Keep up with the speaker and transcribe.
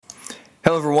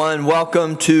Hello, everyone.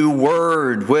 Welcome to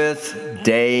Word with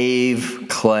Dave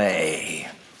Clay.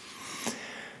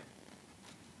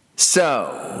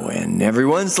 So, in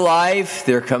everyone's life,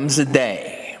 there comes a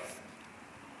day,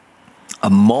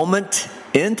 a moment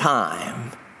in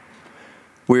time,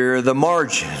 where the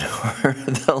margin or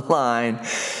the line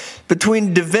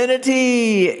between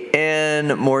divinity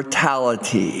and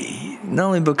mortality not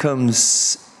only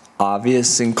becomes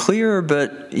obvious and clear,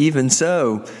 but even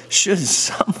so, should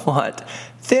somewhat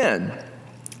thin.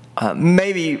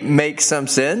 Maybe make some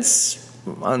sense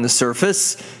on the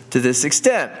surface to this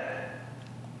extent.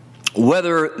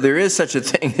 Whether there is such a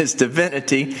thing as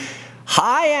divinity,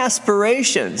 high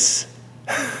aspirations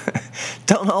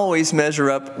don't always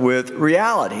measure up with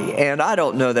reality. And I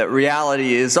don't know that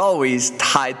reality is always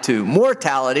tied to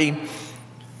mortality,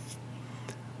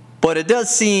 but it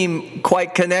does seem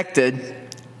quite connected.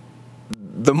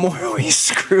 The more we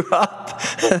screw up,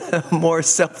 the more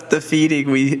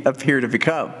self-defeating we appear to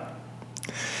become.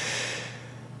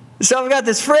 So I've got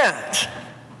this friend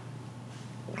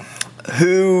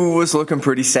who was looking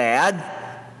pretty sad,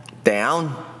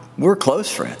 down. We're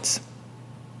close friends,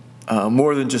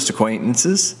 more than just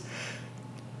acquaintances.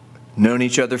 Known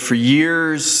each other for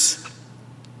years.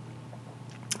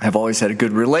 Have always had a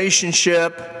good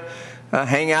relationship,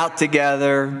 hang out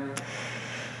together.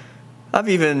 I've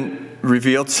even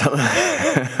revealed some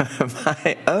of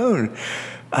my own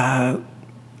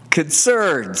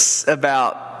concerns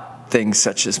about things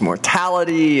such as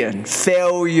mortality and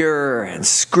failure and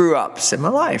screw-ups in my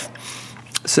life.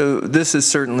 So this is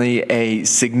certainly a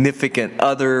significant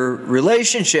other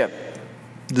relationship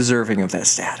deserving of that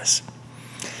status.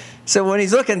 So when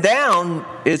he's looking down,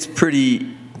 it's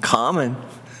pretty common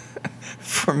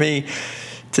for me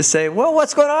to say, well,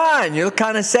 what's going on? You look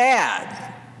kind of sad.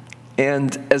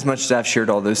 And as much as I've shared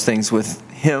all those things with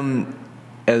him,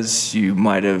 as you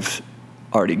might have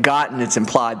already gotten, it's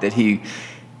implied that he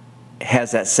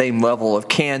has that same level of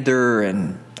candor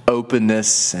and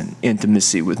openness and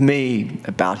intimacy with me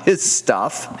about his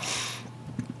stuff.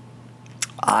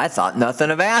 I thought nothing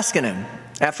of asking him.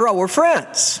 After all, we're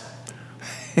friends.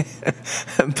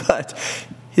 But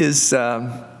his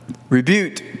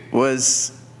rebuke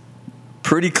was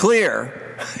pretty clear.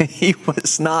 He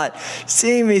was not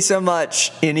seeing me so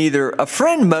much in either a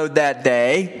friend mode that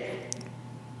day,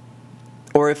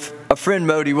 or if a friend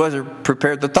mode, he wasn't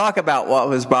prepared to talk about what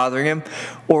was bothering him,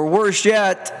 or worse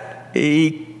yet,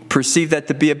 he perceived that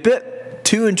to be a bit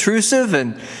too intrusive,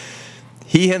 and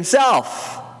he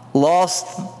himself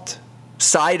lost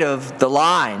sight of the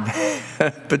line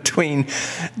between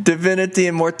divinity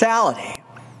and mortality.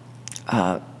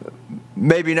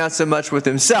 Maybe not so much with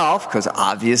himself, because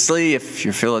obviously if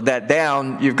you're feeling that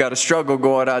down, you've got a struggle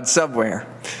going on somewhere.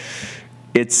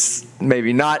 It's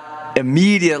maybe not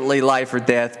immediately life or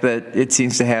death, but it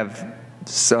seems to have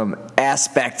some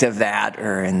aspect of that,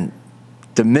 or in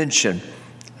dimension,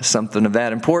 something of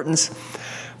that importance.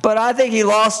 But I think he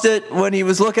lost it when he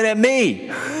was looking at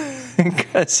me,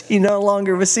 because he no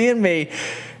longer was seeing me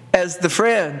as the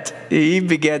friend. He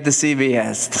began to see me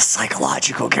as the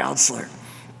psychological counselor.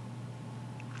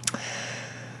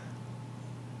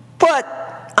 But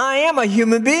I am a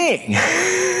human being.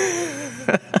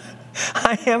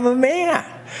 I am a man.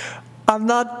 I'm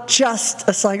not just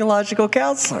a psychological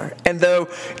counselor. And though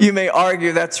you may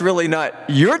argue that's really not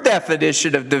your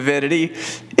definition of divinity,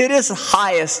 it is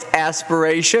highest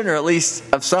aspiration, or at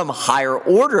least of some higher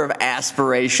order of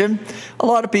aspiration. A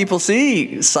lot of people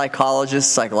see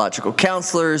psychologists, psychological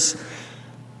counselors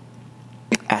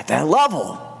at that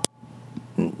level.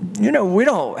 You know, we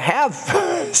don't have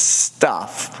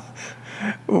stuff.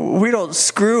 We don't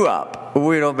screw up.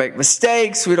 We don't make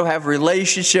mistakes. We don't have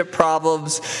relationship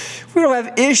problems. We don't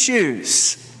have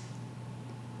issues.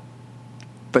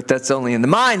 But that's only in the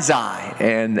mind's eye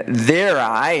and their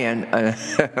eye, and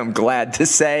I'm glad to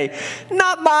say,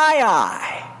 not my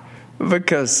eye,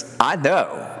 because I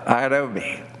know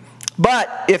me.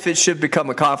 But if it should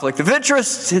become a conflict of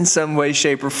interest in some way,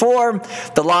 shape, or form,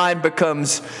 the line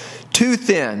becomes too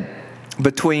thin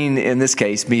between, in this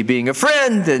case, me being a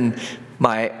friend and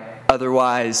my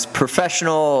otherwise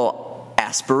professional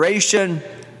aspiration,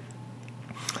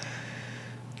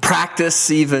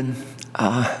 practice even.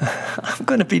 I'm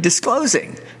going to be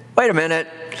disclosing. Wait a minute,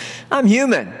 I'm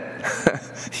human.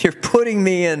 You're putting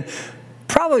me in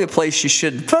probably a place you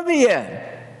shouldn't put me in.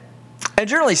 And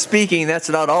generally speaking, that's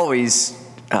not always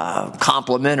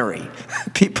complimentary.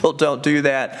 People don't do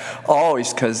that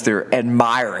always because they're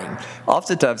admiring.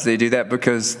 Oftentimes they do that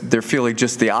because they're feeling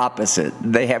just the opposite.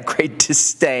 They have great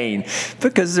disdain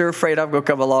because they're afraid I'm going to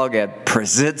come along and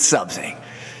present something,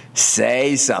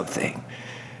 say something,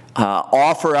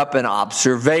 offer up an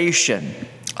observation,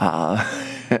 a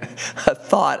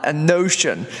thought, a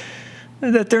notion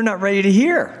that they're not ready to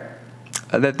hear,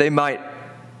 that they might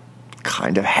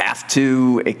kind of have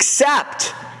to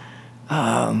accept,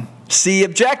 see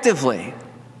objectively,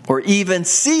 or even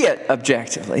see it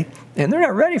objectively, and they're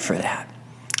not ready for that.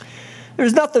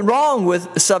 There's nothing wrong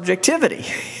with subjectivity,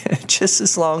 just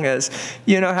as long as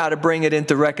you know how to bring it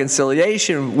into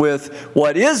reconciliation with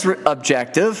what is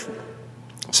objective,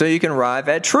 so you can arrive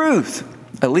at truth,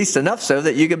 at least enough so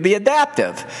that you can be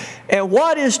adaptive. And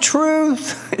what is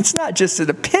truth? It's not just an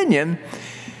opinion,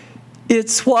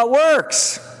 it's what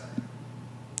works.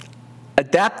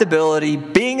 Adaptability,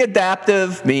 being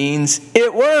adaptive, means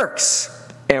it works.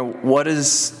 And what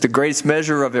is the greatest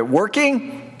measure of it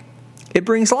working? It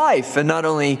brings life, and not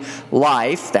only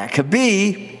life, that could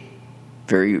be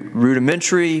very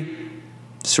rudimentary,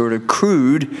 sort of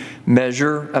crude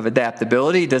measure of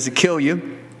adaptability. Does it kill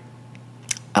you?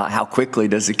 How quickly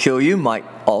does it kill you might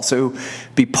also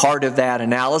be part of that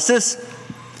analysis.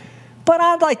 But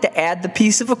I'd like to add the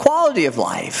piece of a quality of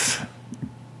life.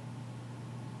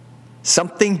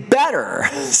 Something better,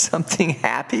 something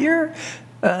happier,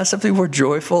 something more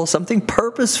joyful, something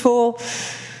purposeful,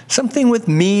 something with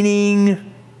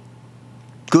meaning,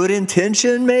 good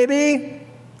intention maybe.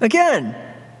 Again,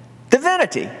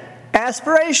 divinity,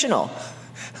 aspirational,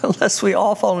 unless we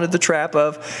all fall into the trap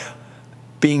of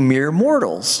being mere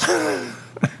mortals.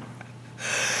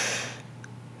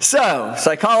 So,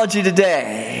 Psychology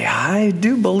Today, I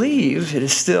do believe it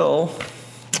is still,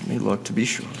 let me look to be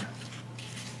sure,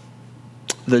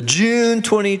 the June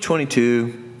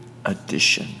 2022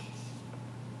 edition.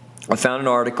 I found an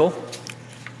article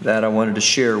that I wanted to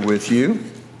share with you.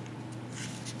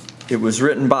 It was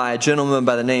written by a gentleman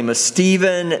by the name of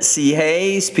Stephen C.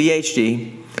 Hayes,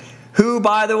 PhD, who,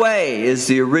 by the way, is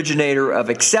the originator of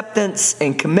acceptance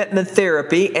and commitment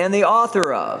therapy and the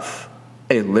author of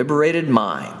A Liberated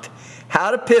Mind,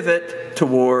 How to Pivot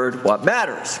Toward What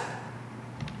Matters.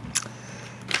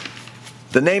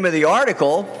 The name of the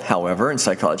article, however, in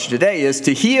Psychology Today is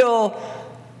To Heal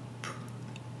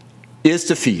is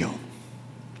to Feel.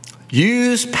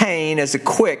 Use pain as a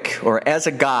quick or as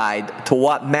a guide to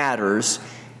what matters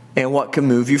and what can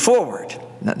move you forward.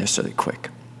 Not necessarily quick.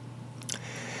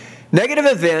 Negative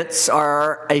events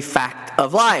are a fact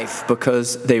of life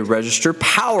because they register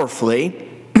powerfully.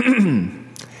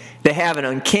 They have an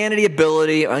uncanny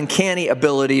ability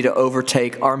to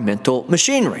overtake our mental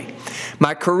machinery.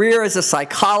 My career as a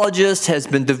psychologist has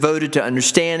been devoted to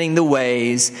understanding the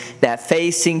ways that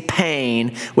facing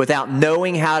pain without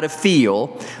knowing how to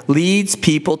feel leads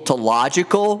people to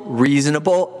logical,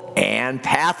 reasonable, and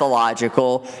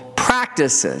pathological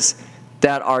practices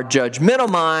that our judgmental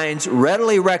minds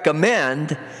readily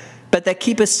recommend, but that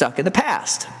keep us stuck in the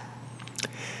past.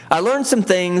 I learned some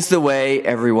things the way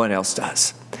everyone else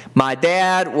does. My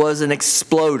dad was an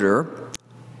exploder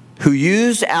who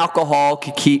used alcohol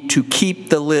to keep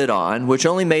the lid on, which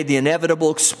only made the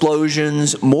inevitable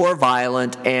explosions more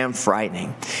violent and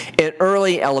frightening. In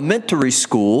early elementary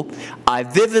school, I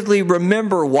vividly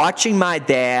remember watching my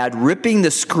dad ripping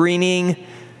the screeching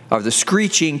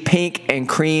pink and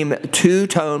cream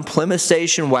two-tone Plymouth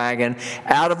station wagon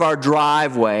out of our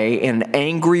driveway in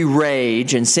angry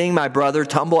rage and seeing my brother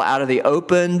tumble out of the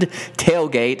opened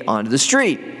tailgate onto the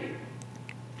street.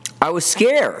 I was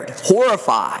scared,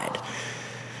 horrified,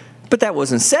 but that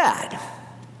wasn't sad.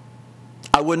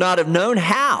 I would not have known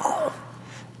how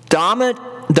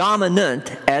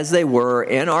dominant as they were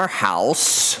in our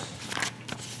house.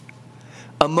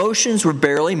 Emotions were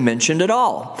barely mentioned at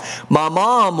all. My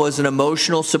mom was an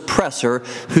emotional suppressor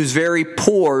whose very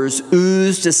pores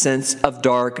oozed a sense of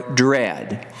dark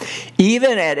dread.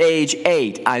 Even at age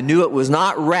 8, I knew it was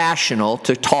not rational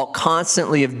to talk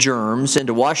constantly of germs and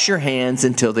to wash your hands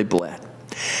until they bled.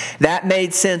 That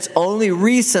made sense only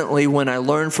recently when I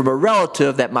learned from a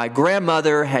relative that my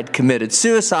grandmother had committed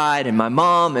suicide and my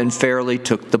mom unfairly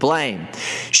took the blame.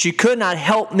 She could not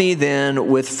help me then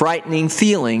with frightening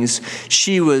feelings.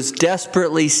 She was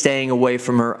desperately staying away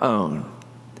from her own.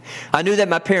 I knew that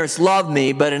my parents loved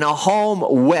me, but in a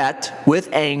home wet with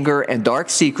anger and dark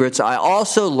secrets, I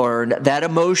also learned that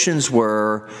emotions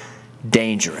were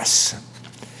dangerous.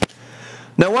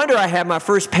 No wonder I had my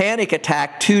first panic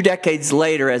attack 2 decades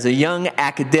later as a young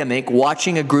academic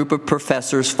watching a group of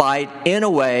professors fight in a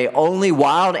way only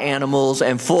wild animals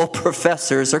and full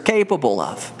professors are capable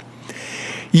of.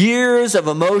 Years of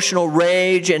emotional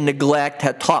rage and neglect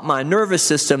had taught my nervous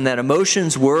system that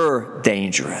emotions were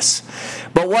dangerous.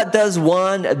 But what does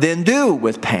one then do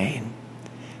with pain?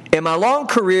 In my long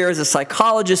career as a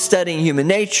psychologist studying human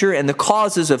nature and the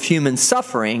causes of human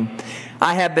suffering,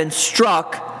 I have been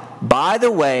struck by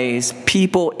the ways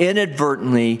people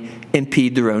inadvertently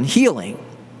impede their own healing.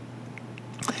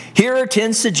 Here are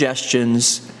 10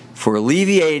 suggestions for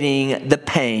alleviating the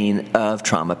pain of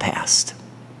trauma past.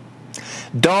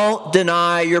 Don't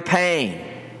deny your pain.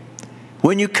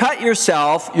 When you cut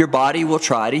yourself, your body will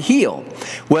try to heal,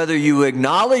 whether you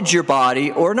acknowledge your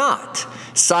body or not.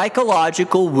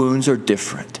 Psychological wounds are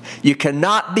different. You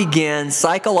cannot begin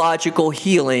psychological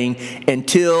healing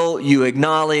until you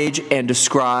acknowledge and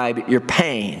describe your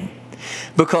pain,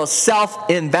 because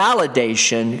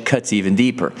self-invalidation cuts even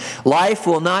deeper. Life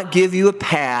will not give you a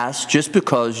pass just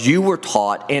because you were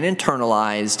taught and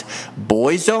internalized,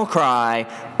 boys don't cry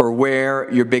or wear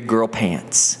your big girl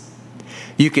pants.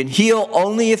 You can heal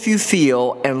only if you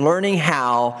feel, and learning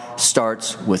how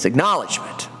starts with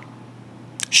acknowledgement.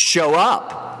 Show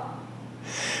up.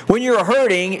 When you're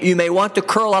hurting, you may want to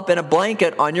curl up in a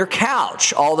blanket on your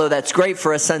couch. Although that's great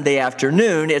for a Sunday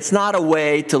afternoon, it's not a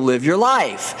way to live your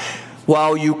life.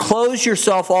 While you close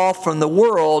yourself off from the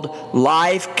world,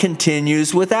 life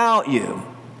continues without you.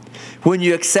 When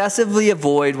you excessively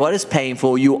avoid what is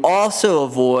painful, you also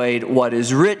avoid what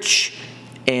is rich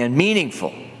and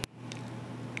meaningful.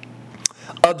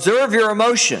 Observe your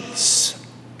emotions.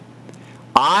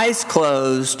 Eyes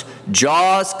closed,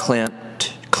 jaws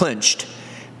clenched,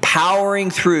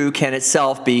 powering through can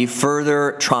itself be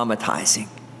further traumatizing.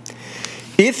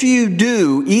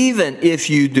 Even if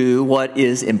you do what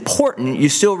is important, you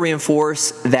still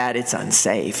reinforce that it's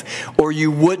unsafe, or you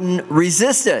wouldn't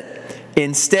resist it.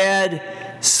 Instead,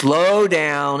 slow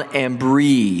down and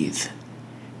breathe.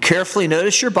 Carefully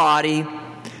notice your body.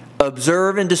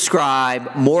 Observe and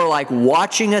describe, more like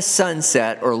watching a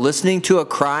sunset or listening to a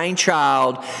crying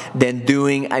child than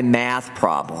doing a math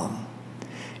problem.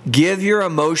 Give your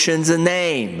emotions a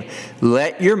name.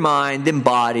 Let your mind and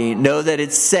body know that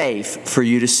it's safe for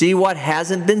you to see what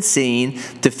hasn't been seen,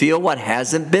 to feel what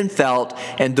hasn't been felt,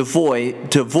 and to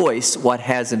voice what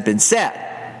hasn't been said.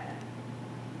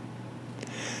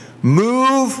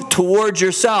 Move towards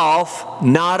yourself,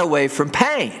 not away from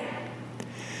pain.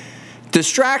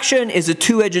 Distraction is a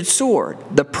two-edged sword.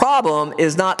 The problem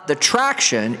is not the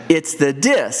traction, it's the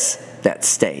dis that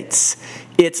states.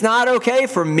 It's not okay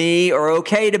for me or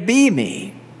okay to be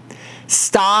me.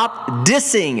 Stop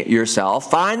dissing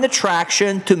yourself. Find the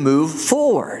traction to move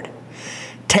forward.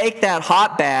 Take that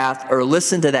hot bath or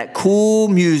listen to that cool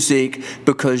music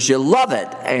because you love it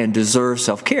and deserve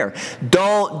self-care.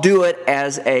 Don't do it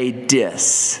as a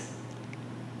diss.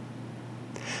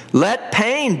 Let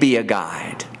pain be a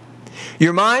guide.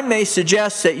 Your mind may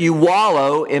suggest that you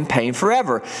wallow in pain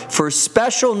forever, for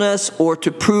specialness or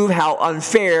to prove how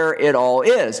unfair it all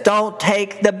is. Don't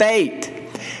take the bait.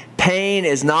 Pain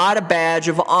is not a badge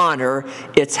of honor.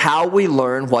 It's how we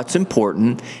learn what's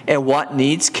important and what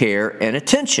needs care and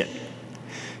attention.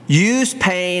 Use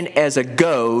pain as a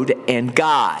goad and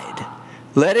guide.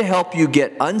 Let it help you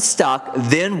get unstuck,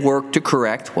 then work to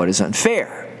correct what is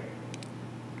unfair.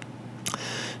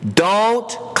 Don't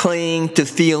cling to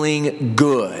feeling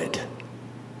good.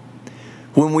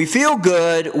 When we feel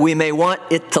good, we may want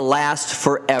it to last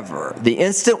forever. The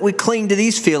instant we cling to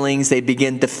these feelings, they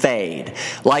begin to fade.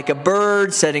 Like a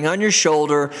bird sitting on your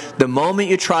shoulder, the moment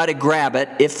you try to grab it,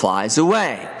 it flies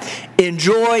away.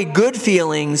 Enjoy good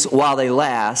feelings while they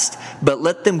last, but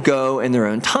let them go in their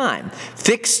own time.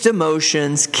 Fixed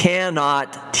emotions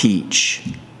cannot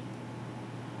teach.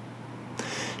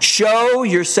 Show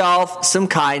yourself some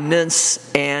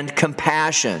kindness and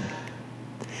compassion.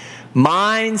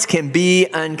 Minds can be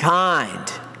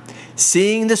unkind.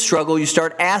 Seeing the struggle, you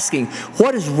start asking,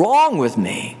 what is wrong with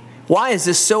me? Why is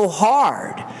this so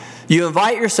hard? You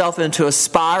invite yourself into a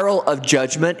spiral of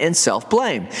judgment and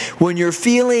self-blame. When you're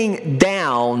feeling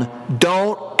down,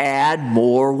 don't add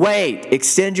more weight.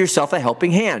 Extend yourself a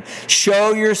helping hand.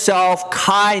 Show yourself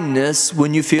kindness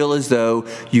when you feel as though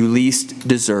you least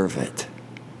deserve it.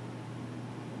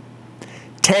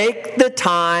 Take the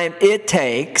time it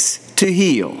takes to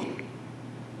heal.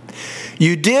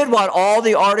 You did what all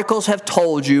the articles have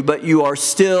told you, but you are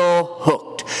still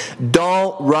hooked.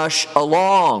 Don't rush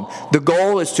along. The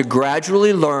goal is to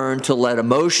gradually learn to let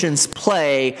emotions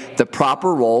play the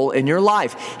proper role in your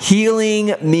life.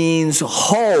 Healing means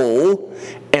whole,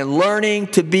 and learning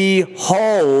to be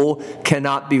whole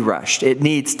cannot be rushed. It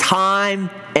needs time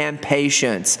and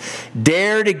patience.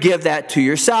 Dare to give that to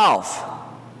yourself.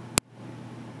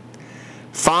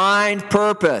 Find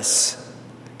purpose.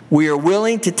 We are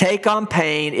willing to take on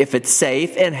pain if it's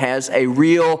safe and has a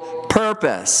real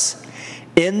purpose.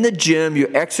 In the gym, you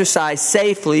exercise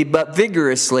safely but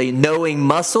vigorously, knowing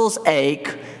muscle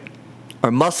aches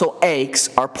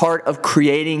are part of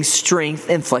creating strength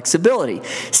and flexibility.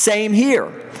 Same here.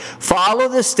 Follow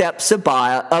the steps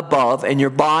above, and your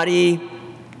body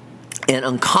and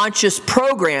unconscious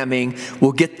programming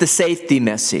will get the safety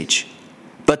message.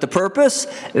 But the purpose?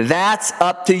 That's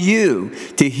up to you.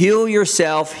 To help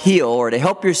yourself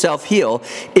heal,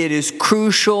 it is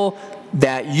crucial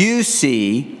that you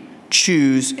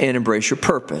choose, and embrace your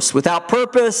purpose. Without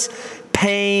purpose,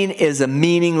 pain is a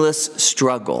meaningless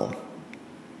struggle.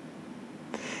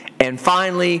 And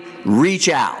finally, reach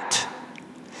out.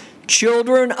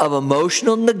 Children of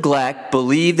emotional neglect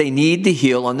believe they need to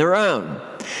heal on their own.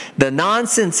 The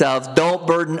nonsense of "don't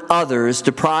burden others"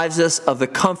 deprives us of the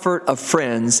comfort of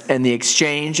friends and the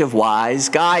exchange of wise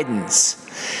guidance.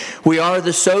 We are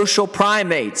the social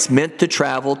primates meant to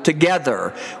travel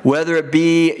together, whether it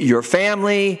be your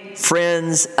family,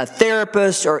 friends, a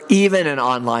therapist, or even an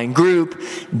online group.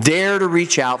 Dare to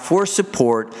reach out for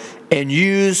support and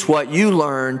use what you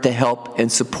learn to help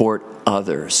and support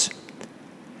others.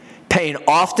 Pain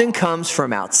often comes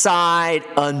from outside,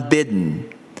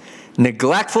 unbidden.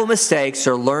 Neglectful mistakes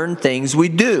are learned things we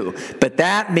do, but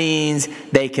that means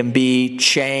they can be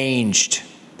changed.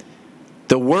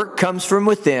 The work comes from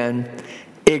within.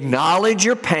 Acknowledge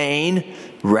your pain,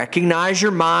 recognize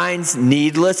your mind's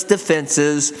needless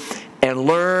defenses, and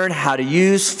learn how to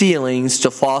use feelings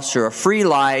to foster a free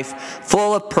life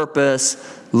full of purpose,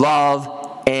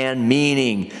 love, and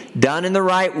meaning. Done in the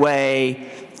right way,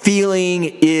 feeling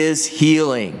is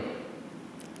healing.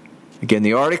 Again,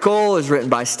 the article is written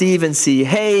by Stephen C.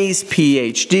 Hayes,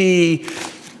 Ph.D.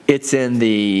 It's in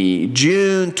the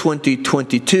June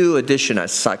 2022 edition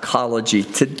of Psychology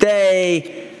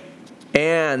Today.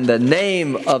 And the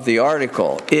name of the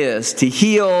article is "To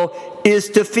Heal is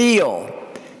to Feel.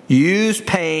 Use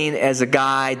pain as a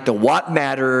guide to what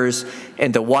matters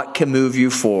and to what can move you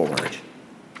forward."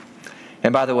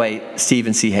 And by the way,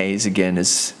 Stephen C. Hayes, again,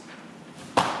 is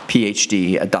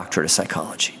Ph.D., a doctorate of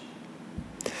psychology.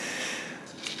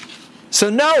 So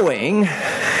knowing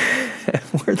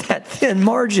where that thin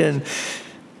margin,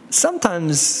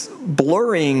 sometimes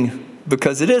blurring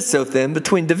because it is so thin,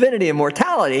 between divinity and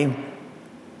mortality,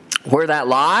 where that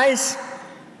lies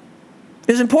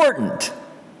is important,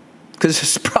 because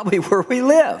it's probably where we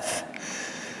live.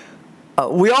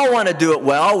 We all want to do it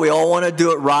well. We all want to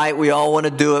do it right. We all want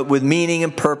to do it with meaning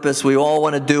and purpose. We all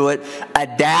want to do it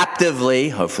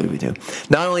adaptively. Hopefully we do.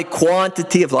 Not only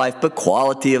quantity of life, but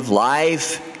quality of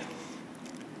life.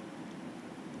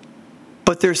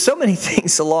 But there's so many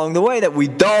things along the way that we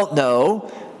don't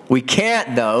know, we can't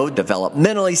know,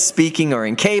 developmentally speaking, are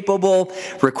incapable,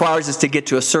 requires us to get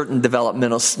to a certain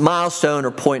developmental milestone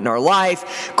or point in our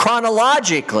life.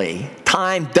 Chronologically,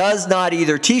 time does not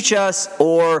either teach us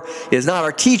or is not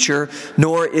our teacher,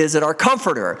 nor is it our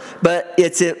comforter. But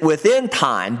it's within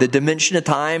time, the dimension of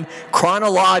time,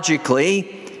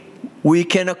 chronologically, we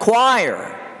can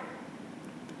acquire.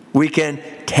 We can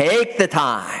take the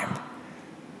time.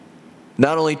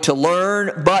 Not only to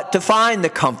learn, but to find the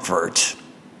comfort.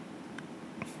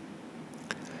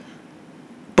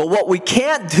 But what we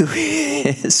can't do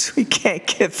is we can't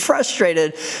get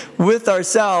frustrated with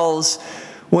ourselves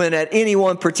when at any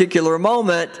one particular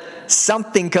moment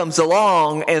something comes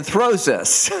along and throws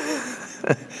us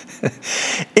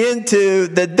into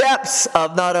the depths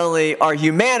of not only our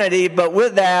humanity, but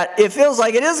with that, it feels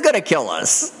like it is going to kill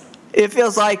us. It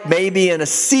feels like maybe in a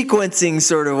sequencing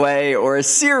sort of way or a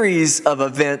series of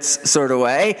events sort of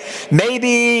way,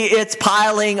 maybe it's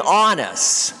piling on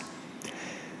us.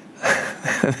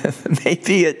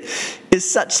 Maybe it is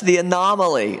such the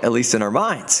anomaly, at least in our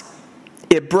minds.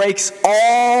 It breaks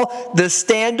all the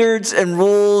standards and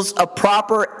rules of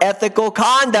proper ethical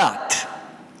conduct.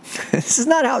 This is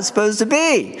not how it's supposed to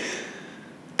be.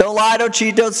 Don't lie, don't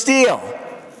cheat, don't steal.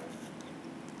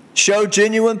 Show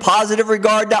genuine positive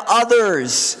regard to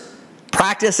others.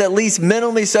 Practice at least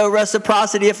minimally so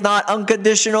reciprocity, if not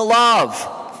unconditional love.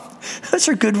 Those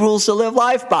are good rules to live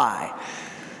life by.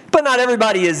 But not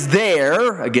everybody is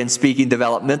there, again speaking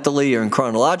developmentally or in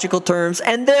chronological terms.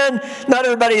 And then not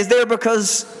everybody is there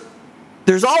because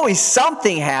there's always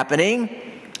something happening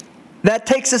that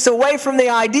takes us away from the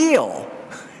ideal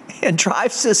and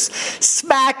drives us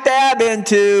smack dab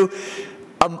into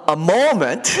a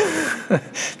moment,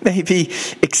 maybe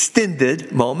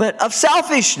extended moment, of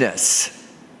selfishness.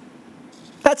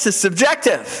 That's a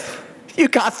subjective. You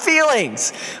got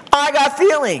feelings. I got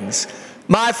feelings.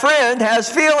 My friend has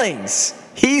feelings.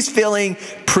 He's feeling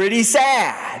pretty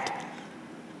sad.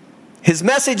 His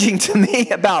messaging to me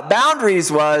about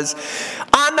boundaries was,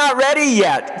 I'm I'm not ready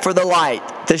yet for the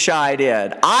light to shine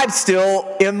in. I'm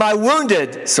still in my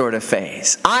wounded sort of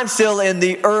phase. I'm still in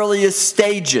the earliest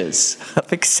stages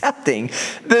of accepting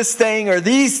this thing or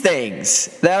these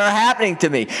things that are happening to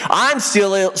me. I'm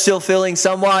still feeling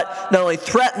somewhat not only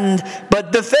threatened,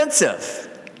 but defensive,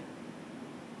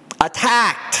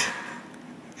 attacked.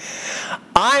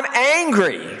 I'm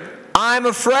angry. I'm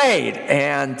afraid.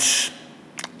 And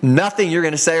nothing you're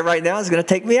going to say right now is going to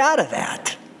take me out of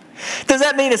that. Does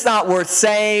that mean it's not worth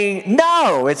saying?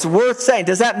 No, it's worth saying.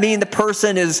 Does that mean the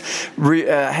person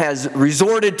has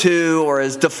resorted to or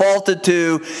has defaulted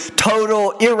to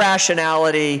total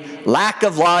irrationality, lack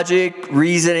of logic,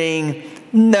 reasoning?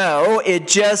 No, it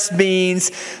just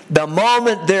means the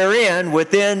moment they're in,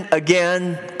 within,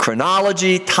 again,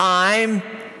 chronology, time,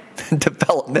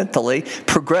 developmentally,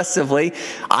 progressively,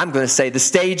 I'm going to say the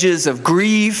stages of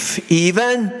grief,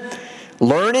 even,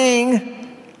 learning,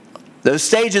 those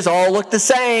stages all look the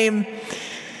same.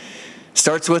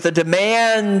 Starts with a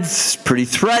demand, it's pretty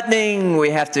threatening,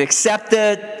 we have to accept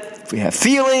it. We have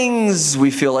feelings, we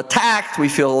feel attacked, we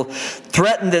feel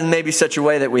threatened in maybe such a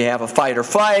way that we have a fight or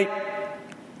flight,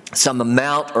 some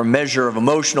amount or measure of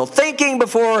emotional thinking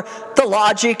before the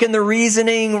logic and the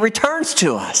reasoning returns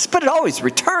to us. But it always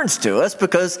returns to us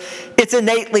because it's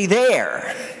innately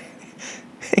there.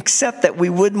 Except that we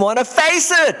wouldn't want to face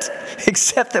it.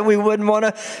 Except that we wouldn't want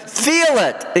to feel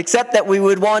it. Except that we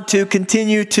would want to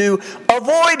continue to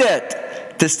avoid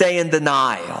it, to stay in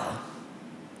denial.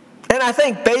 And I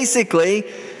think basically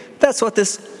that's what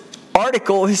this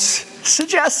article is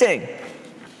suggesting.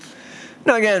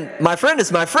 Now again, my friend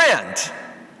is my friend.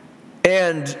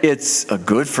 And it's a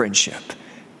good friendship.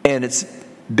 And it's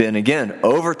been, again,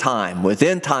 over time,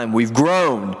 within time, we've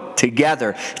grown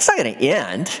together. It's not going to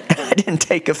end. I didn't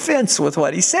take offense with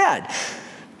what he said.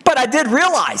 But I did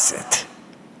realize it.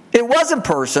 It wasn't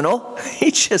personal.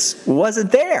 He just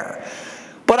wasn't there.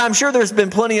 But I'm sure there's been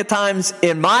plenty of times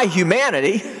in my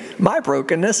humanity, my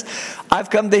brokenness, I've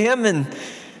come to him and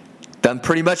done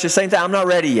pretty much the same thing. I'm not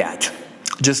ready yet.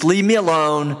 Just leave me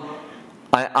alone.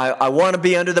 I want to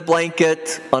be under the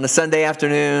blanket on a Sunday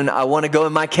afternoon. I want to go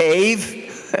in my cave.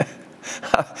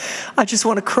 I just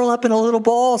want to curl up in a little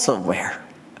ball somewhere.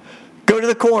 Go to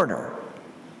the corner.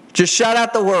 Just shut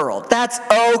out the world. That's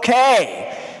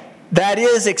okay. That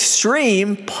is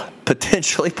extreme,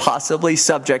 potentially, possibly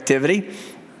subjectivity.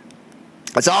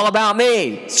 It's all about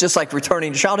me. It's just like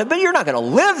returning to childhood. But you're not going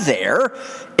to live there,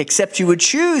 except you would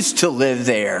choose to live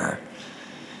there.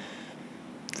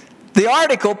 The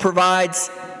article provides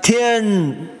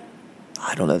 10,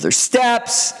 they're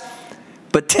steps,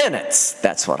 but tenets,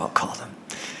 that's what I'll call them,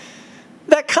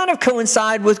 that kind of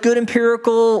coincide with good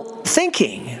empirical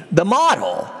thinking, the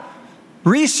model,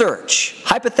 research,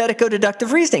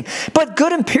 hypothetico-deductive reasoning. But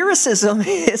good empiricism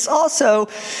is also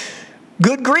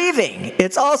good grieving.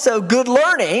 It's also good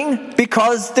learning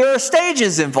because there are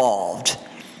stages involved.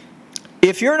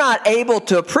 If you're not able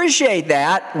to appreciate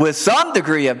that with some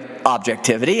degree of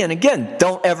objectivity, and again,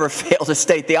 don't ever fail to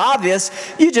state the obvious,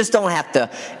 you just don't have to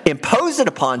impose it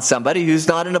upon somebody who's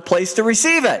not in a place to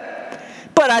receive it.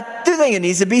 But I do think it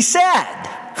needs to be said.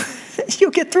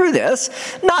 You'll get through this,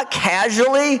 not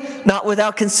casually, not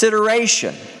without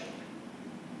consideration.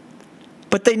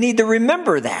 But they need to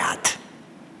remember that.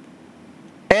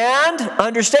 And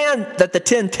understand that the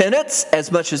 10 tenets,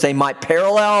 as much as they might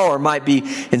parallel or might be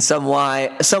in some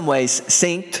ways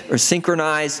synced or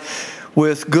synchronized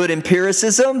with good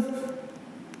empiricism,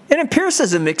 and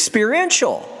empiricism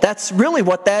experiential. That's really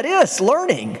what that is,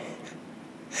 learning.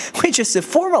 We just have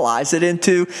formalized it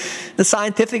into the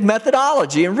scientific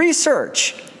methodology and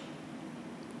research.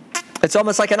 It's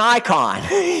almost like an icon.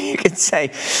 You can say,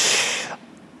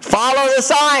 follow the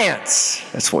science.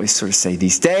 That's what we sort of say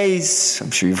these days.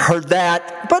 I'm sure you've heard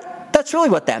that. But that's really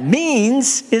what that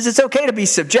means, is it's okay to be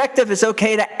subjective. It's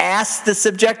okay to ask the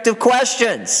subjective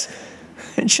questions.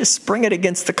 And just bring it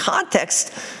against the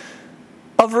context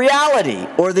of reality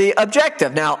or the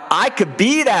objective. Now, I could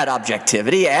be that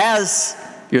objectivity as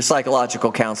your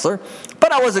psychological counselor,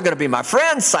 but I wasn't going to be my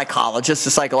friend's psychologist or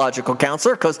psychological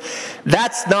counselor because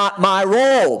that's not my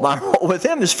role. My role with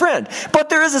him is friend. But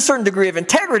there is a certain degree of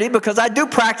integrity because I do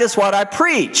practice what I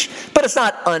preach. But it's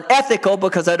not unethical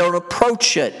because I don't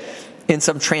approach it in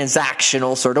some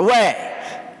transactional sort of way.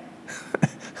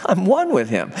 I'm one with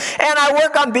him. And I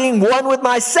work on being one with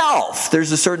myself.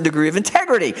 There's a certain degree of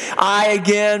integrity. I,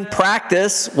 again,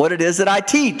 practice what it is that I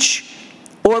teach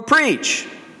or preach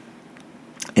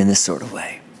in this sort of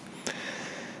way.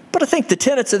 But I think the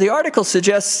tenets of the article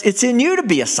suggests it's in you to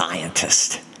be a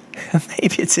scientist.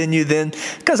 maybe it's in you then,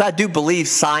 because I do believe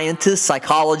scientists,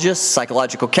 psychologists,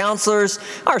 psychological counselors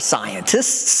are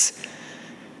scientists.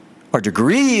 Our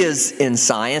degree is in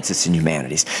science, it's in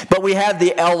humanities. But we have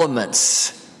the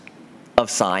elements of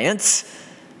science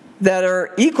that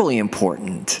are equally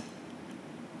important.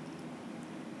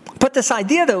 But this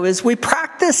idea, though, is we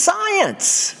practice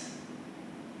science.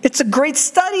 It's a great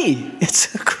study.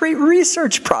 It's a great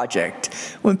research project.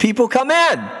 When people come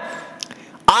in,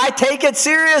 I take it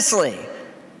seriously.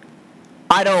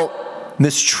 I don't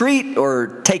mistreat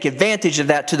or take advantage of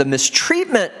that to the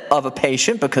mistreatment of a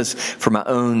patient because for my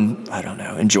own,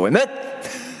 enjoyment.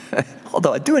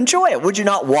 Although I do enjoy it. Would you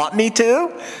not want me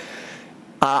to?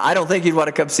 I don't think you'd want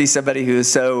to come see somebody who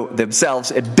is so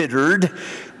themselves embittered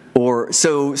or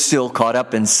so still caught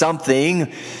up in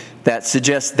something that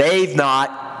suggests they've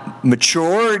not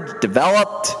matured,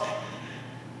 developed,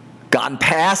 gotten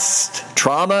past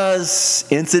traumas,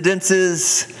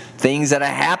 incidences, things that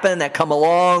have happened that come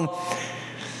along.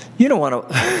 You don't want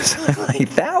to like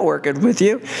that working with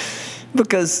you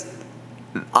because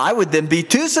I would then be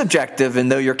too subjective,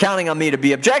 and though you're counting on me to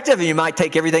be objective, and you might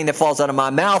take everything that falls out of my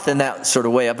mouth in that sort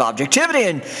of way of objectivity,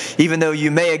 and even though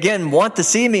you may again want to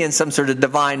see me in some sort of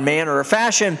divine manner or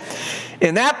fashion,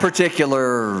 in that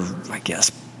particular,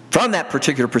 from that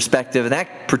particular perspective, in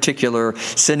that particular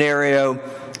scenario,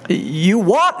 you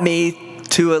want me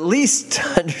to at least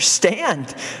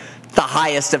understand the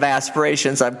highest of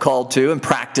aspirations I'm called to and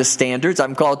practice standards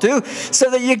I'm called to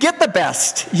so that you get the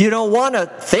best. You don't want to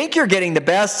think you're getting the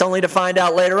best only to find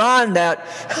out later on that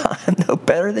I'm no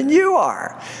better than you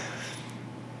are.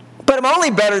 But I'm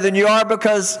only better than you are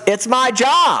because it's my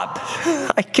job.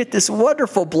 I get this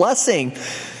wonderful blessing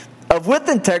of with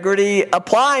integrity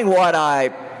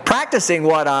practicing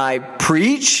what I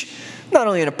preach, not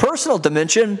only in a personal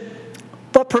dimension,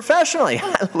 but professionally.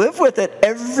 I live with it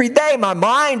every day. My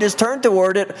mind is turned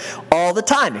toward it all the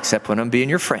time, except when I'm being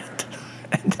your friend.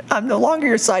 And I'm no longer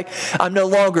your I'm no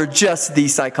longer just the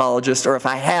psychologist, or if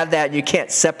I have that and you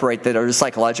can't separate that, or the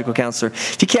psychological counselor,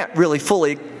 if you can't really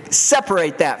fully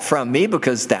separate that from me,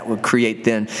 because that would create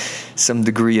then some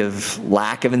degree of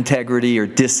lack of integrity or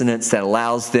dissonance that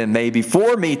allows them maybe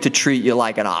for me to treat you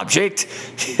like an object,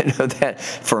 that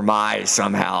for my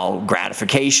somehow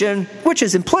gratification, which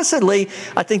is implicitly,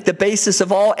 I think, the basis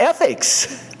of all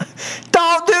ethics.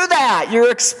 Don't do that. You're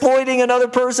exploiting another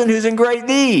person who's in great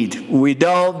need. We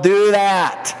don't do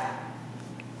that.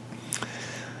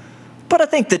 But I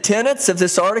think the tenets of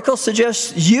this article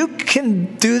suggest you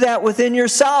can do that within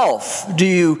yourself. Do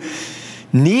you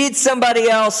need somebody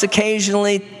else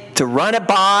occasionally to run it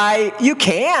by? You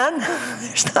can.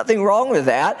 There's nothing wrong with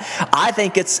that. I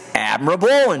think it's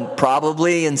admirable and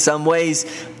probably in some ways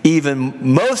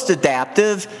even most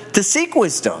adaptive to seek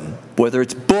wisdom, whether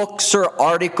it's books or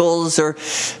articles or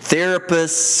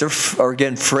therapists or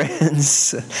again,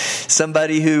 friends,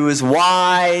 somebody who is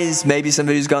wise, maybe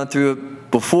somebody who's gone through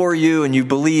it before you and you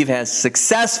believe has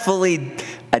successfully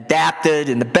adapted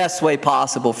in the best way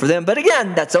possible for them. But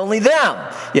again, that's only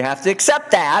them. You have to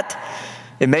accept that.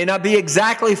 It may not be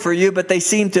exactly for you, but they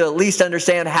seem to at least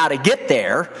understand how to get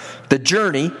there, the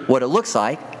journey, what it looks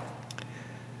like.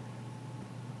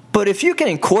 But if you can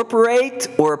incorporate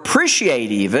or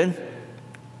appreciate even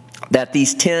that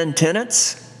these 10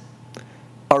 tenets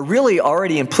are really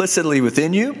already implicitly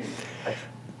within you,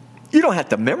 you don't have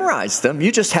to memorize them.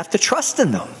 You just have to trust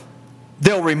in them.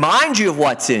 They'll remind you of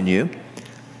what's in you.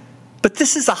 But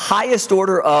this is the highest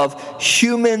order of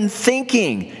human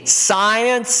thinking,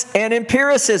 science, and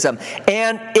empiricism.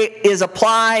 And it is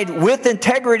applied with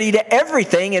integrity to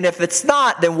everything. And if it's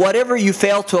not, then whatever you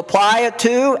fail to apply it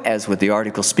to, as with the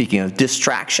article speaking of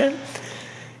distraction,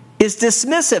 is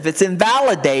dismissive. It's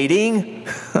invalidating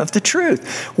of the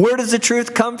truth. Where does the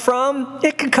truth come from?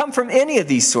 It can come from any of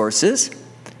these sources.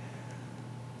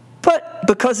 But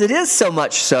because it is so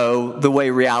much so the way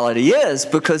reality is,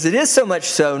 because it is so much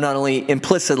so not only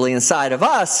implicitly inside of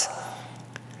us,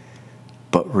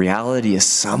 but reality is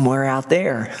somewhere out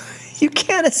there. You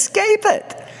can't escape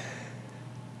it.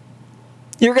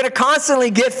 You're going to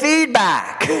constantly get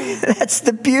feedback. That's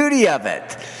the beauty of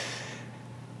it.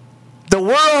 The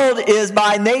world is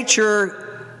by nature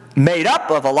made up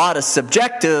of a lot of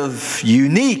subjective,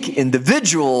 unique,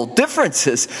 individual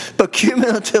differences, but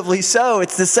cumulatively so,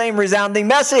 it's the same resounding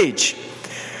message.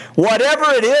 Whatever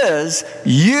it is,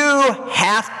 you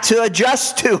have to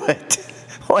adjust to it.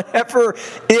 Whatever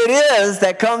it is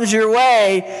that comes your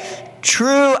way,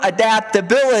 true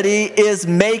adaptability is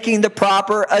making the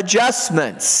proper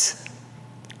adjustments.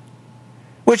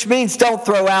 Which means don't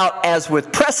throw out, as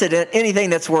with precedent, anything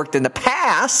that's worked in the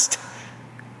past.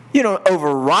 You don't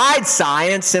override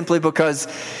science simply because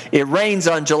it rains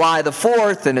on July the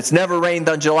 4th and it's never rained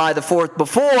on July the 4th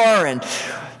before, and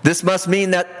this must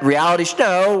mean that reality.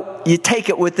 No, you take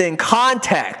it within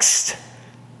context.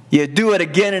 You do it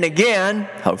again and again,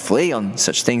 hopefully, on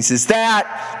such things as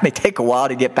that. It may take a while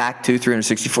to get back to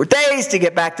 364 days to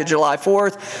get back to July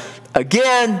 4th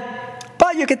again,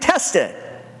 but you can test it.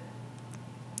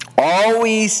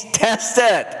 Always test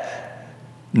it.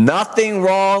 Nothing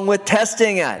wrong with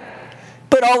testing it,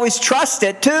 but always trust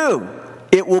it too.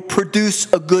 It will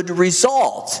produce a good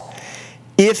result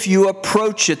if you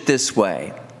approach it this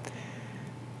way.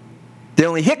 The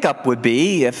only hiccup would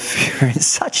be if you're in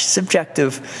such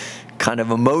subjective kind of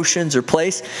emotions or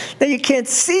place that you can't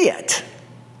see it.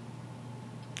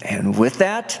 And with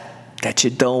that you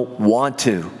don't want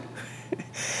to.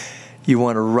 You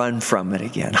want to run from it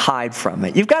again, hide from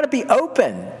it. You've got to be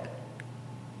open.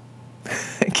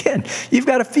 Again, you've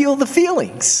got to feel the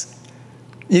feelings.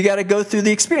 You got to go through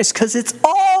the experience because it's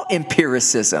all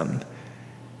empiricism.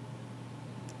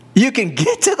 You can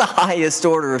get to the highest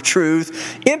order of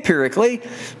truth empirically,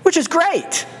 which is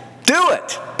great. Do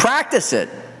it. Practice it.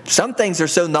 Some things are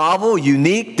so novel,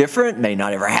 unique, different, may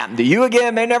not ever happen to you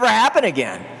again, may never happen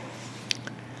again.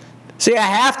 See, I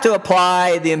have to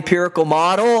apply the empirical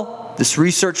model, this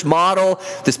research model,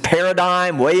 this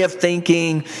paradigm, way of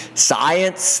thinking,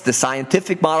 science, the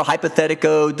scientific model,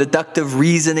 hypothetico-deductive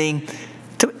reasoning,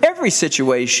 to every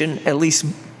situation, at least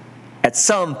at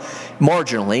some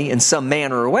marginally, in some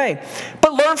manner or way,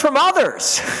 but learn from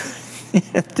others.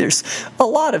 There's a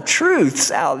lot of truths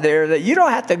out there that you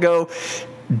don't have to go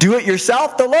do it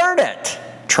yourself to learn it.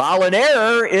 Trial and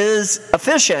error is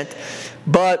efficient,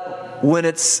 but when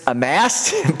it's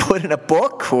amassed and put in a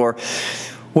book, or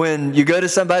when you go to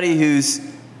somebody who's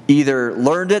either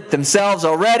learned it themselves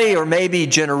already or maybe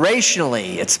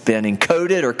generationally it's been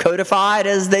encoded or codified,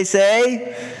 as they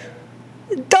say,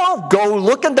 don't go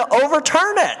looking to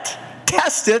overturn it.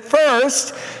 Test it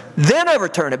first, then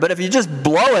overturn it. But if you just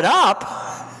blow it up,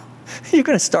 you're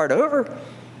going to start over.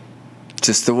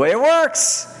 Just the way it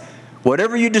works.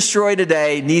 Whatever you destroy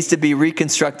today needs to be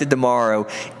reconstructed tomorrow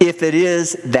if it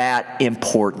is that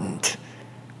important.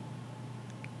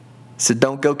 So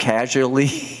don't go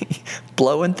casually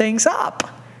blowing things up,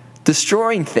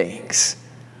 destroying things,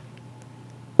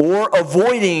 or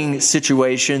avoiding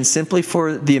situations simply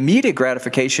for the immediate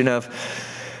gratification of,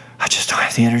 I just don't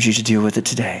have the energy to deal with it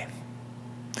today.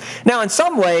 Now, in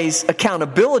some ways,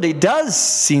 accountability does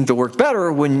seem to work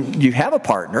better when you have a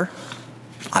partner.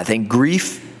 I think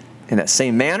grief, in that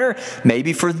same manner,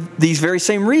 maybe for these very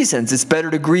same reasons, it's better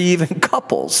to grieve in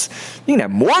couples. You can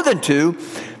have more than two,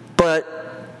 but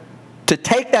to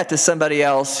take that to somebody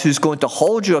else who's going to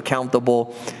hold you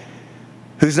accountable,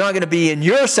 who's not going to be in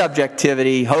your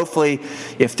subjectivity, hopefully,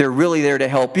 if they're really there to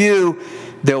help you,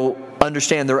 they'll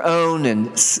understand their own and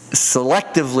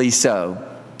selectively so,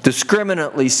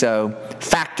 discriminately so,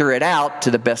 factor it out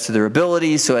to the best of their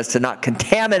abilities so as to not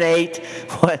contaminate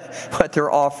what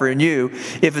they're offering you.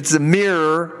 If it's a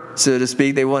mirror, so to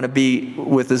speak, they want to be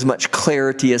with as much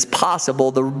clarity as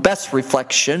possible, the best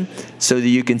reflection, so that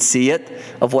you can see it,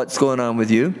 of what's going on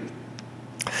with you.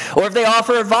 Or if they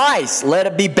offer advice, let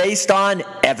it be based on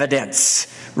evidence,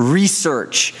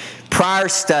 research, prior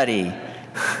study.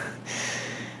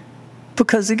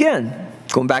 Because again,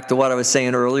 going back to what I was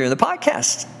saying earlier in the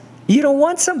podcast, you don't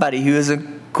want somebody who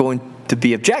isn't going to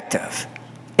be objective.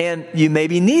 And you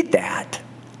maybe need that.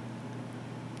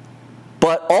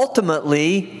 But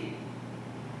ultimately,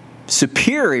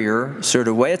 superior sort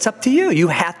of way, it's up to you. You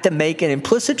have to make an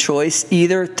implicit choice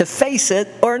either to face it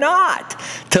or not,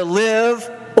 to live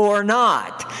or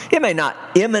not. It may not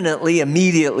imminently,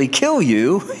 immediately kill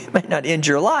you. It may not end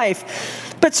your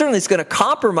life, but certainly it's going to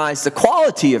compromise the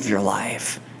quality of your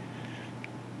life.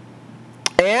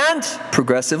 And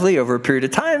progressively, over a period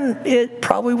of time, it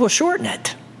probably will shorten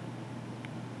it.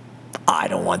 I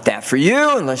don't want that for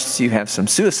you unless you have some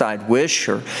suicide wish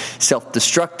or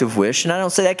self-destructive wish, and I don't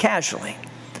say that casually.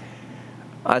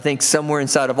 I think somewhere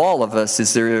inside of all of us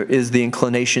is the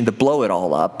inclination to blow it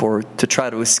all up or to try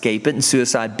to escape it, and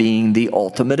suicide being the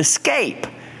ultimate escape.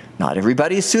 Not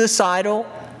everybody is suicidal.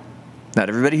 Not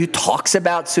everybody who talks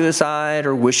about suicide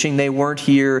or wishing they weren't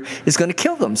here is going to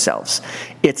kill themselves.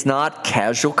 It's not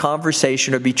casual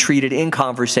conversation or be treated in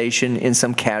conversation in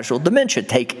some casual dimension.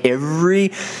 Take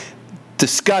every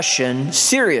discussion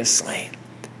seriously.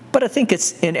 But I think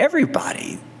it's in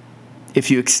everybody.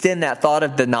 If you extend that thought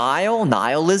of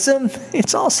nihilism,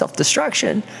 it's all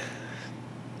self-destruction.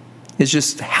 It's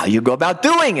just how you go about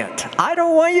doing it. I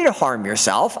don't want you to harm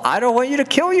yourself. I don't want you to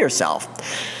kill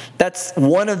yourself. That's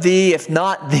one of the, if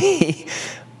not the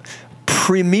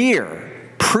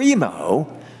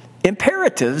primo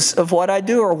imperatives of what I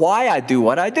do or why I do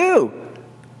what I do.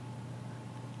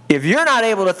 If you're not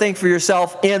able to think for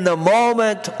yourself in the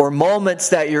moment or moments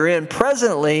that you're in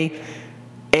presently,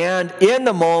 and in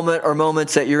the moment or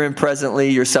moments that you're in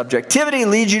presently, your subjectivity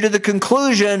leads you to the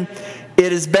conclusion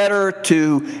it is better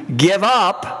to give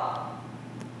up,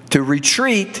 to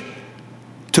retreat,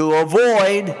 to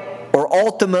avoid, or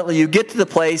ultimately you get to the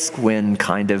place when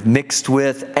kind of mixed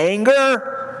with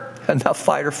anger, enough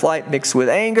fight or flight mixed with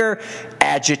anger,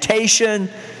 agitation,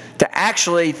 to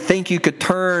actually think you could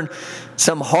turn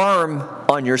some harm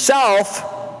on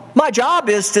yourself. My job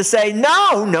is to say,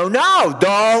 no,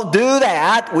 don't do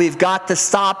that. We've got to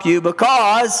stop you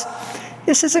because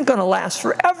this isn't going to last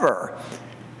forever.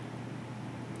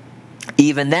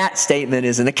 Even that statement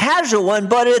isn't a casual one,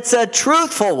 but it's a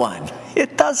truthful one.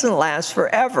 It doesn't last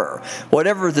forever.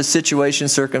 Whatever the situation,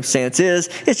 circumstance is,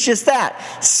 it's just that.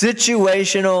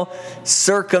 Situational,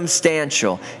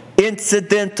 circumstantial,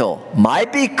 incidental.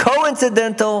 Might be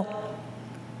coincidental,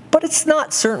 but it's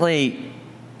not certainly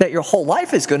that your whole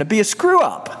life is going to be a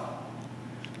screw-up.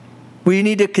 We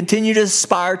need to continue to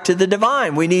aspire to the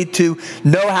divine. We need to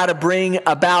know how to bring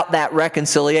about that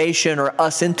reconciliation or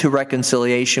us into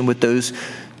reconciliation with those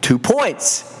 2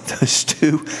 points, those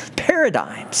 2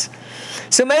 paradigms.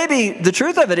 So maybe the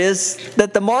truth of it is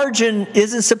that the margin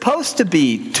isn't supposed to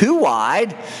be too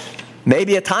wide.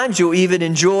 Maybe at times you'll even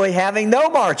enjoy having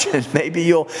no margin. Maybe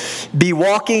you'll be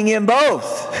walking in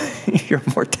both, your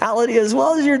mortality as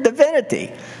well as your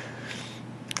divinity,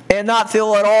 and not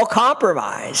feel at all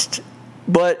compromised.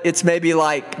 But it's maybe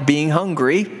like being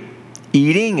hungry,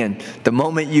 eating, and the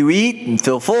moment you eat and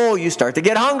feel full, you start to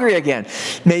get hungry again.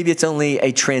 Maybe it's only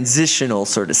a transitional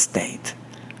sort of state,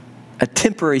 a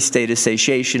temporary state of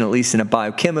satiation, at least in a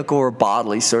biochemical or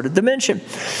bodily sort of dimension.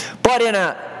 But in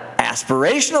an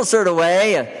aspirational sort of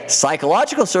way, a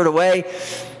psychological sort of way,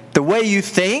 the way you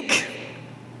think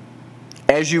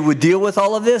as you would deal with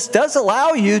all of this does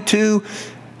allow you to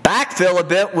backfill a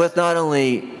bit with not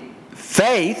only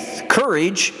faith,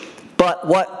 courage, but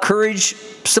what courage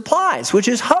supplies, which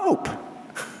is hope.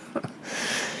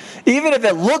 Even if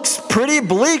it looks pretty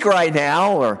bleak right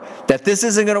now, or that this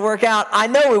isn't going to work out, I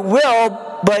know it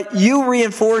will, but you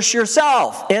reinforce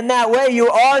yourself. In that way, you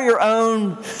are your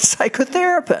own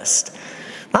psychotherapist.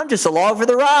 I'm just along for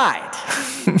the ride.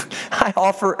 I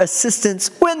offer assistance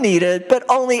when needed, but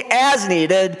only as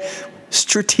needed,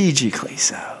 strategically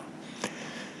so.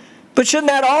 But shouldn't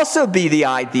that also be the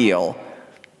ideal?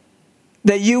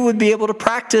 That you would be able to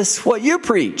practice what you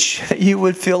preach. That you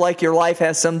would feel like your life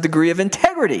has some degree of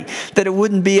integrity. That it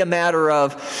wouldn't be a matter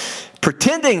of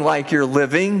pretending like you're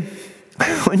living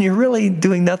when you're really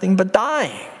doing nothing but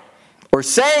dying. Or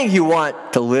saying you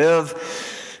want to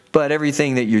live, but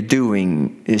everything that you're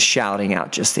doing is shouting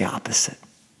out just the opposite.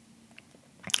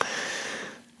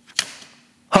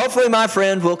 Hopefully my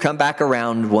friend will come back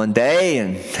around one day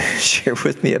and share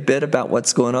with me a bit about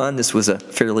what's going on. This was a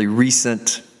fairly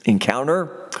recent encounter,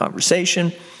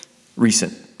 conversation,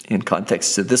 recent in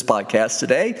context to this podcast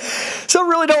today. So I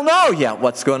really don't know yet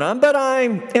what's going on, but I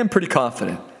am pretty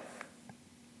confident.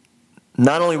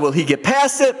 Not only will he get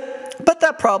past it, but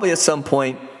that probably at some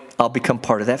point I'll become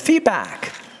part of that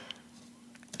feedback.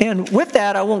 And with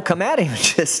that, I won't come at him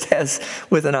just as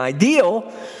with an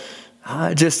ideal.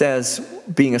 Just as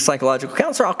being a psychological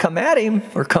counselor, I'll come at him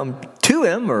or come to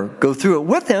him or go through it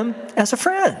with him as a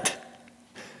friend.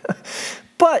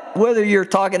 But whether you're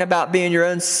talking about being your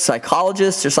own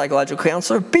psychologist or psychological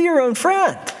counselor, be your own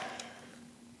friend.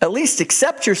 At least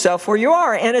accept yourself where you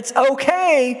are. And it's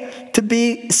okay to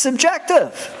be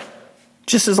subjective.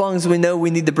 Just as long as we know we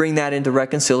need to bring that into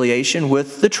reconciliation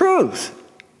with the truth.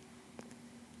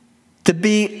 To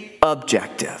be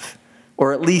objective,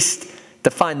 or at least to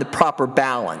find the proper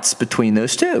balance between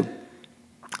those two.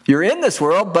 You're in this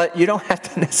world, but you don't have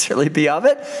to necessarily be of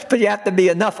it, but you have to be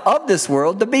enough of this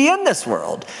world to be in this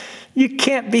world. You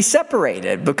can't be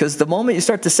separated, because the moment you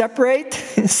start to separate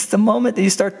is the moment that you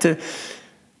start to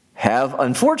have,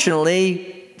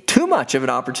 unfortunately, too much of an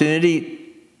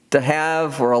opportunity to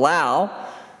have or allow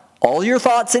all your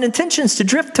thoughts and intentions to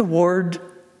drift toward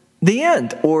the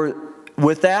end. Or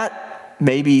with that,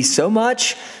 maybe so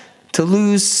much to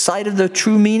lose sight of the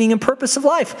true meaning and purpose of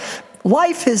life.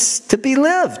 Life is to be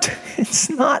lived. It's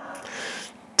not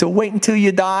to wait until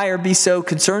you die or be so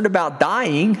concerned about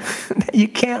dying that you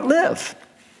can't live.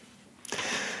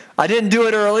 I didn't do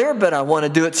it earlier, but I want to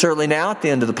do it certainly now at the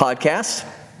end of the podcast.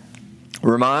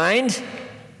 Remind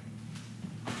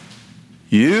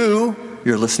you're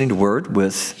listening to Word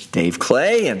with Dave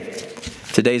Clay, and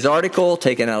Today's article,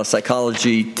 taken out of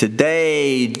Psychology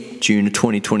Today, June of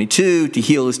 2022, To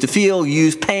Heal is to Feel.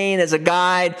 Use pain as a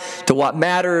guide to what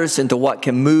matters and to what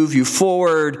can move you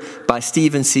forward, by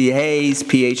Stephen C. Hayes,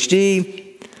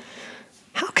 Ph.D.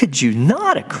 How could you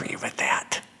not agree with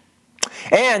that?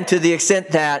 And to the extent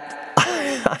that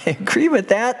I agree with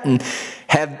that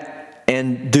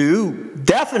and do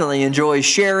definitely enjoy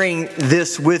sharing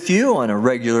this with you on a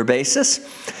regular basis,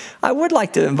 I would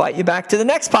like to invite you back to the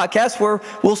next podcast where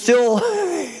we'll still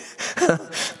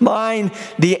mine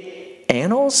the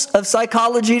annals of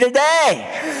Psychology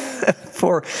Today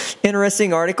for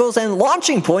interesting articles and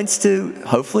launching points to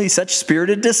hopefully such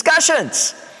spirited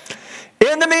discussions.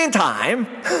 In the meantime,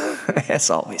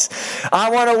 as always, I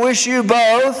want to wish you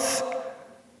both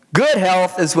good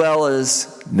health as well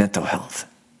as mental health.